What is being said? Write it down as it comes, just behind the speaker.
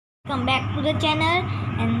Come back to the channel,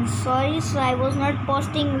 and sorry, so I was not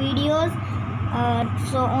posting videos.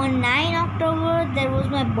 So on 9 October there was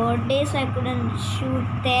my birthday, so I couldn't shoot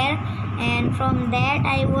there, and from that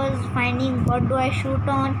I was finding what do I shoot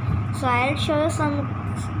on. So I'll show you some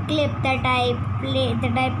clip that I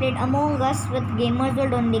played Among Us with Gamers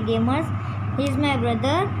World on the Gamers. He's my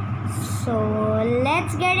brother, so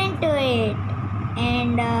let's get into it.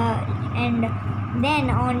 And then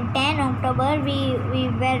on 10 October we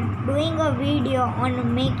were doing a video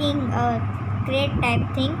on making a crate type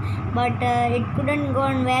thing, but it couldn't go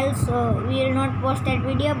on well, so we will not post that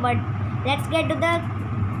video. But let's get to the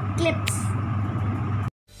clips.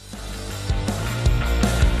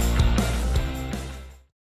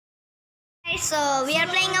 So we are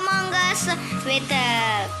playing Among Us with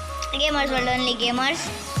Gamers World only Gamers.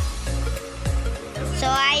 So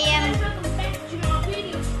I am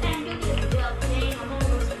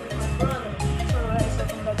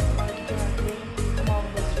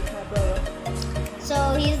So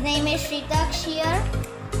his name is Shritaksh here.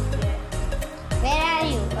 Where are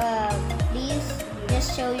you? Please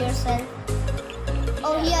just show yourself.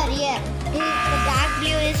 Oh, here. The dark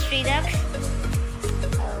blue is Shritaksh.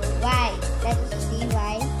 Why? Let's see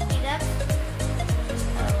why. Shritaksh.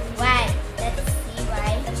 Why? Let's see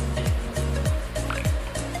why.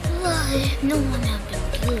 No one have to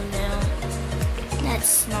kill now.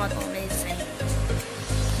 That's not amazing.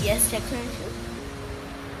 Yes, technology.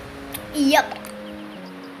 Yup.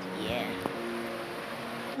 Yeah.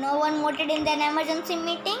 No one voted in an emergency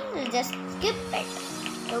meeting. We'll just skip it.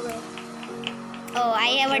 Okay. Oh, I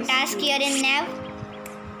have a task here in Nav.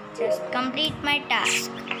 Just complete my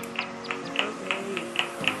task.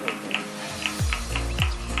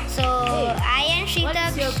 So I am Shritaksh.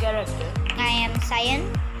 What's your character? I am Cyan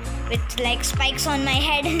with like spikes on my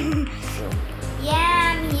head.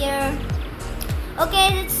 Yeah, I'm here. Okay,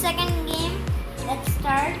 it's second game. Let's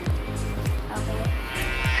start. Okay.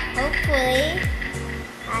 Hopefully,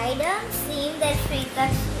 I don't seem that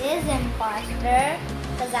Shritaksh is imposter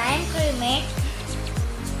because I am crewmate.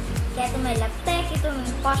 क्या तुम्हें लगता है कि तुम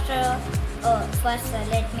imposter हो? Oh, first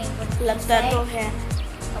let me put. लगता तो है.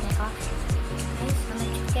 Oh my god. Guys, हमें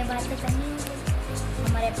छुपके बातें करनी होगी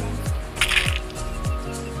हमारे प्लान.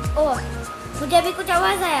 ओह, मुझे अभी कुछ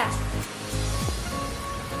आवाज आया.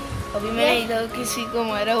 अभी मैंने इधर किसी को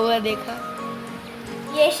मारा हुआ देखा.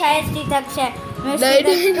 ये शायद Shritaksh है. मैं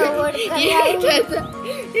Shritaksh को वोट कर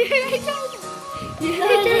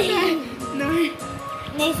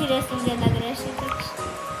नहीं सीरियस मुझे लग रहा है Shritaksh.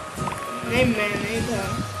 नहीं, मैं नहीं था.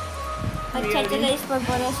 अच्छा चलो इस पर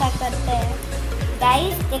भरोसा करते हैं.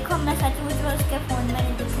 गाइस देखो, मैं सचमुच में उसके फोन में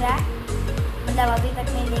नहीं दिख रहा, मतलब अभी तक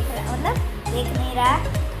नहीं देख रहा, मतलब देख नहीं रहा.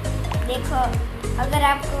 देखो, अगर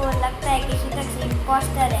आपको लगता है कि Shritaksh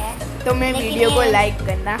इम्पोस्टर है तो मैं वीडियो को लाइक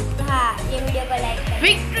करना. हाँ, ये वीडियो को लाइक करना.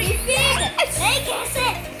 विक्ट्री. नहीं, कैसे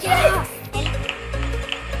क्या?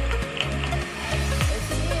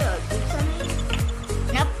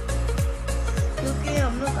 क्योंकि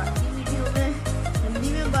हम लोग आधी वीडियो में हिंदी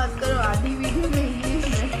में बात करो, आधी वीडियो में इंग्लिश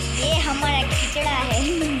में. ये हमारा खिचड़ा है.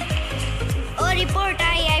 और report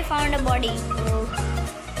I found a body.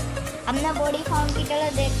 हमने बॉडी फाउंड की. चलो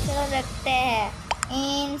देखते हैं.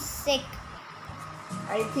 इन सिक.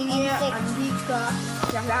 आई थिंक ये अंधी का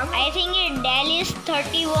चला. आई थिंक ये डेलिस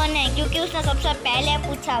 31 है क्योंकि उसने सबसे पहले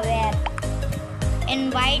पूछा where. In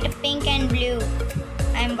white pink and blue.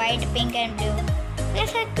 I am white pink and blue.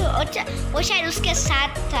 ऐसा क्यों? अच्छा, वो शायद उसके साथ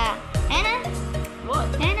था, है ना?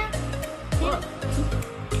 है ना?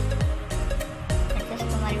 मैं तो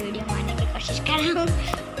तुम्हारी वीडियो मारने की कोशिश कर रहा हूँ.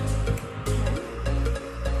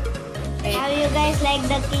 How you guys like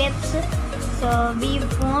the clips? So we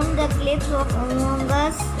formed the clips of Among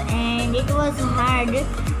Us, and it was hard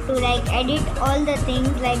to like edit all the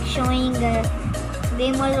things, like showing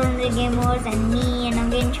Gamers on the Gamers and me, and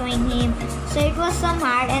again showing him. So it was some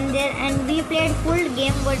hard, and we played full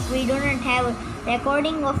game, but we do not have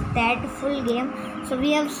recording of that full game. So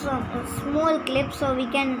we have some small clips, so we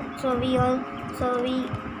can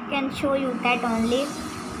show you that only.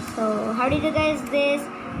 So how did you guys this?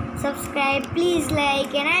 Subscribe, please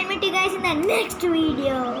like, and I'll meet you guys in the next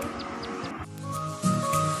video.